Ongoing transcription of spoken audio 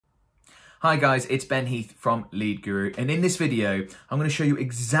Hi guys, it's Ben Heath from Lead Guru, and in this video, I'm going to show you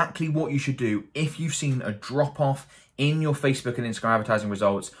exactly what you should do if you've seen a drop-off in your Facebook and Instagram advertising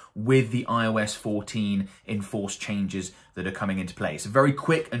results with the iOS 14 enforced changes that are coming into play. It's a very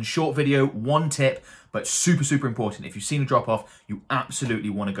quick and short video, one tip, but super important. If you've seen a drop-off, you absolutely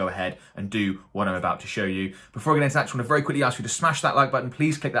want to go ahead and do what I'm about to show you. Before I get into that, I just want to very quickly ask you to smash that like button.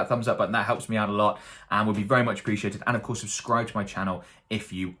 Please click that thumbs up button. That helps me out a lot and will be very much appreciated. And of course, subscribe to my channel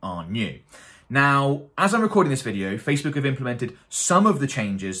if you are new. Now, as I'm recording this video, Facebook have implemented some of the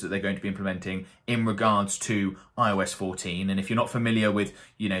changes that they're going to be implementing in regards to iOS 14. And if you're not familiar with,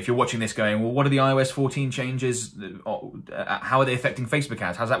 if you're watching this going, well, what are the iOS 14 changes? How are they affecting Facebook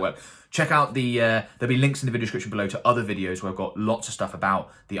ads? How does that work? Check out there'll be links in the video description below to other videos where I've got lots of stuff about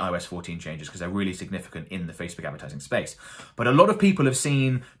the iOS 14 changes because they're really significant in the Facebook advertising space. But a lot of people have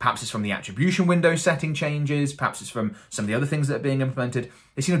seen, perhaps it's from the attribution window setting changes, perhaps it's from some of the other things that are being implemented.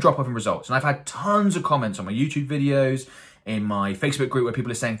 They've seen a drop off in results. And I've had tons of comments on my YouTube videos, in my Facebook group where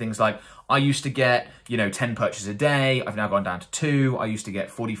people are saying things like, I used to get, 10 purchases a day. I've now gone down to 2. I used to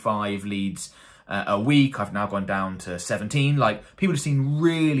get 45 leads a week. I've now gone down to 17. Like, people have seen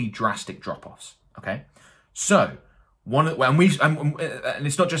really drastic drop-offs, okay? So, and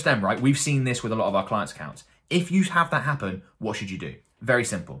it's not just them, right? We've seen this with a lot of our clients' accounts. If you have that happen, what should you do? Very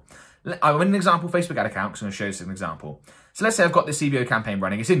simple. I'm in an example Facebook ad account because I'm going to show you an example. So let's say I've got the CBO campaign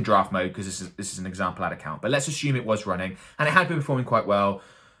running. It's in draft mode because this is an example ad account, but let's assume it was running and it had been performing quite well.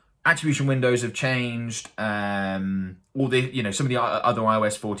 Attribution windows have changed. All the, some of the other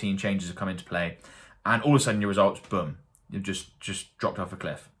iOS 14 changes have come into play, and all of a sudden your results, boom, you've just dropped off a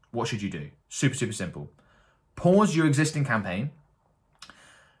cliff. What should you do? Super simple. Pause your existing campaign.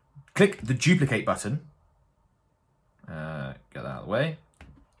 Click the duplicate button. Get that out of the way.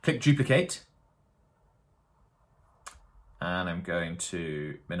 Click duplicate. And I'm going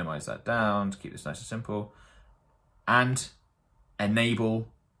to minimize that down to keep this nice and simple. And enable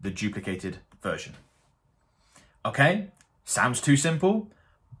the duplicated version. Okay, sounds too simple,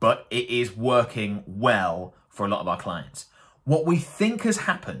 but it is working well for a lot of our clients. What we think has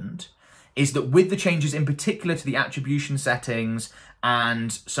happened is that with the changes in particular to the attribution settings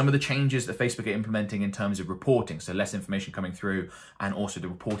and some of the changes that Facebook are implementing in terms of reporting, so less information coming through and also the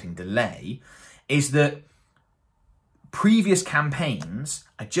reporting delay, is that previous campaigns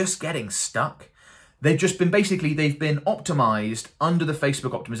are just getting stuck. They've been optimized under the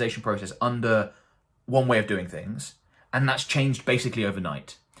Facebook optimization process under one way of doing things, and that's changed basically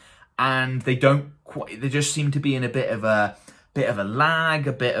overnight. And they just seem to be in a bit of a lag,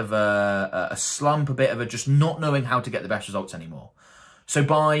 a bit of a slump, a bit of a just not knowing how to get the best results anymore. So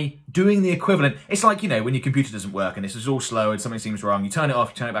by doing the equivalent, it's like, when your computer doesn't work and this is all slow and something seems wrong, you turn it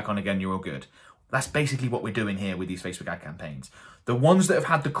off, you turn it back on again, you're all good. That's basically what we're doing here with these Facebook ad campaigns. The ones that have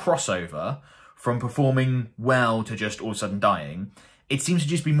had the crossover from performing well to just all of a sudden dying, it seems to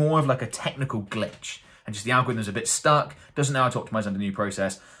just be more of like a technical glitch and just the algorithm's a bit stuck, doesn't know how to optimize under the new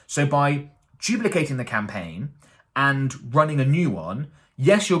process. So by duplicating the campaign and running a new one,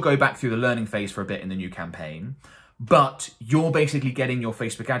 yes, you'll go back through the learning phase for a bit in the new campaign, but you're basically getting your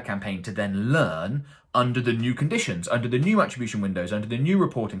Facebook ad campaign to then learn under the new conditions, under the new attribution windows, under the new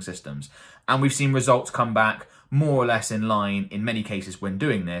reporting systems. And we've seen results come back more or less in line, in many cases when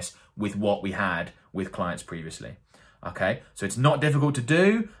doing this, with what we had with clients previously. Okay, so it's not difficult to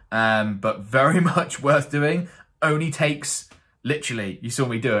do, but very much worth doing. Only takes, literally, you saw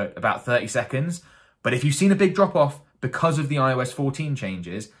me do it, about 30 seconds. But if you've seen a big drop off because of the iOS 14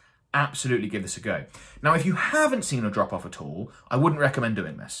 changes, absolutely give this a go. Now, if you haven't seen a drop off at all, I wouldn't recommend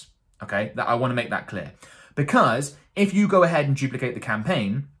doing this. Okay, I want to make that clear. Because if you go ahead and duplicate the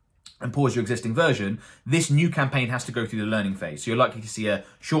campaign and pause your existing version, this new campaign has to go through the learning phase. So you're likely to see a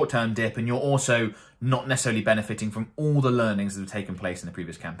short-term dip and you're also not necessarily benefiting from all the learnings that have taken place in the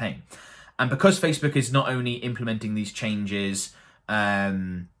previous campaign. And because Facebook is not only implementing these changes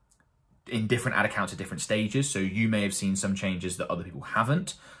in different ad accounts at different stages, so you may have seen some changes that other people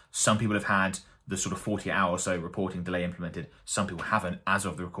haven't. Some people have had the sort of 40-hour or so reporting delay implemented. Some people haven't as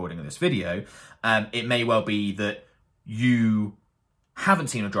of the recording of this video. It may well be that you haven't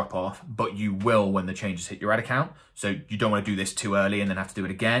seen a drop off, but you will when the changes hit your ad account. So you don't want to do this too early and then have to do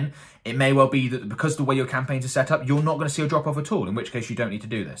it again. It may well be that because the way your campaigns are set up, you're not going to see a drop off at all, in which case you don't need to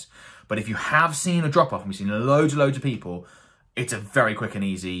do this. But if you have seen a drop off, and we've seen loads of people, it's a very quick and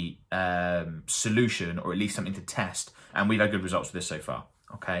easy solution, or at least something to test. And we've had good results with this so far.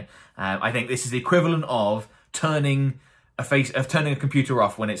 Okay, I think this is the equivalent of turning a computer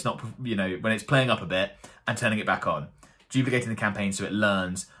off when it's not, when it's playing up a bit, and turning it back on. Duplicating the campaign so it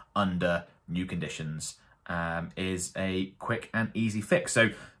learns under new conditions is a quick and easy fix.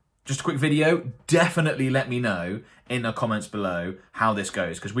 So just a quick video. Definitely let me know in the comments below how this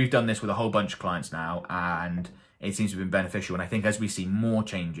goes, because we've done this with a whole bunch of clients now and it seems to have been beneficial. And I think as we see more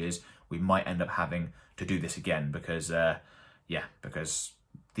changes, we might end up having to do this again because, because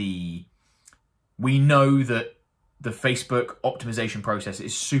we know that the Facebook optimization process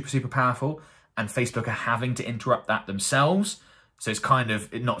is super, super powerful, and Facebook are having to interrupt that themselves. So it's kind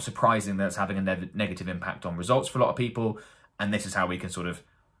of not surprising that it's having a negative impact on results for a lot of people. And this is how we can sort of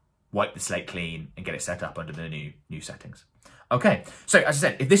wipe the slate clean and get it set up under the new settings. Okay, so as I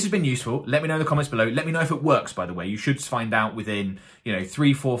said, if this has been useful, let me know in the comments below. Let me know if it works, by the way. You should find out within,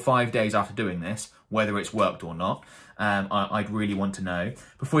 3, 4, 5 days after doing this, whether it's worked or not. I'd really want to know.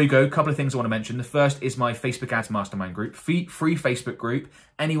 Before you go, a couple of things I want to mention. The first is my Facebook Ads Mastermind group, free Facebook group.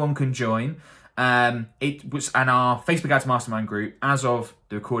 Anyone can join. And our Facebook Ads Mastermind group, as of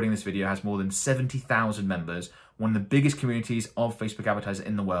the recording of this video, has more than 70,000 members. One of the biggest communities of Facebook advertisers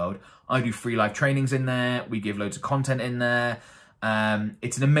in the world. I do free live trainings in there. We give loads of content in there.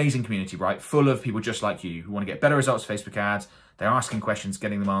 It's an amazing community, right? Full of people just like you who want to get better results for Facebook ads. They're asking questions,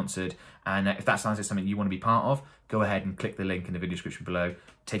 getting them answered. And if that sounds like something you want to be part of, go ahead and click the link in the video description below.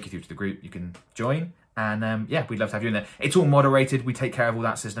 Take you through to the group. You can join. And yeah, we'd love to have you in there. It's all moderated. We take care of all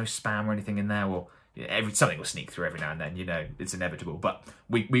that. So there's no spam or anything in there, or something will sneak through every now and then, it's inevitable. But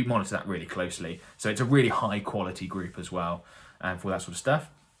we monitor that really closely. So it's a really high quality group as well for that sort of stuff.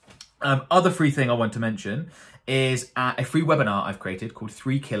 Other free thing I want to mention is a free webinar I've created called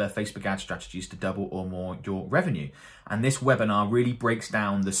 3 Killer Facebook Ad Strategies to Double or More Your Revenue. And this webinar really breaks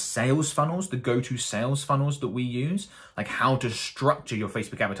down the sales funnels, the go-to sales funnels that we use, like how to structure your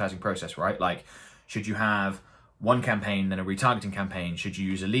Facebook advertising process, right? Like, should you have one campaign, then a retargeting campaign? Should you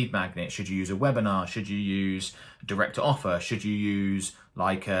use a lead magnet? Should you use a webinar? Should you use direct to offer? Should you use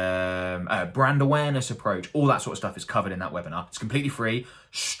like a brand awareness approach? All that sort of stuff is covered in that webinar. It's completely free.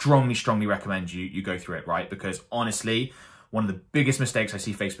 Strongly recommend you go through it, right? Because honestly, one of the biggest mistakes I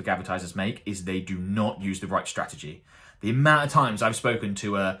see Facebook advertisers make is they do not use the right strategy. The amount of times I've spoken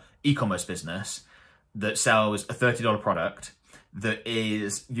to a e-commerce business that sells a $30 product that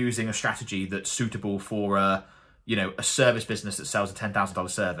is using a strategy that's suitable for a service business that sells a $10,000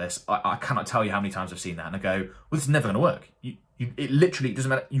 service, I cannot tell you how many times I've seen that. And I go, well, this is never going to work. It literally doesn't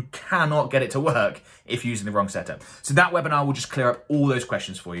matter. You cannot get it to work if you're using the wrong setup. So that webinar will just clear up all those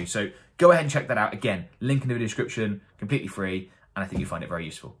questions for you. So go ahead and check that out. Again, link in the video description, completely free. And I think you'll find it very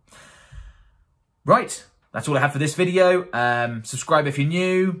useful. Right. That's all I have for this video. Subscribe if you're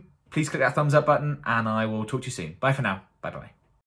new. Please click that thumbs up button and I will talk to you soon. Bye for now. Bye-bye.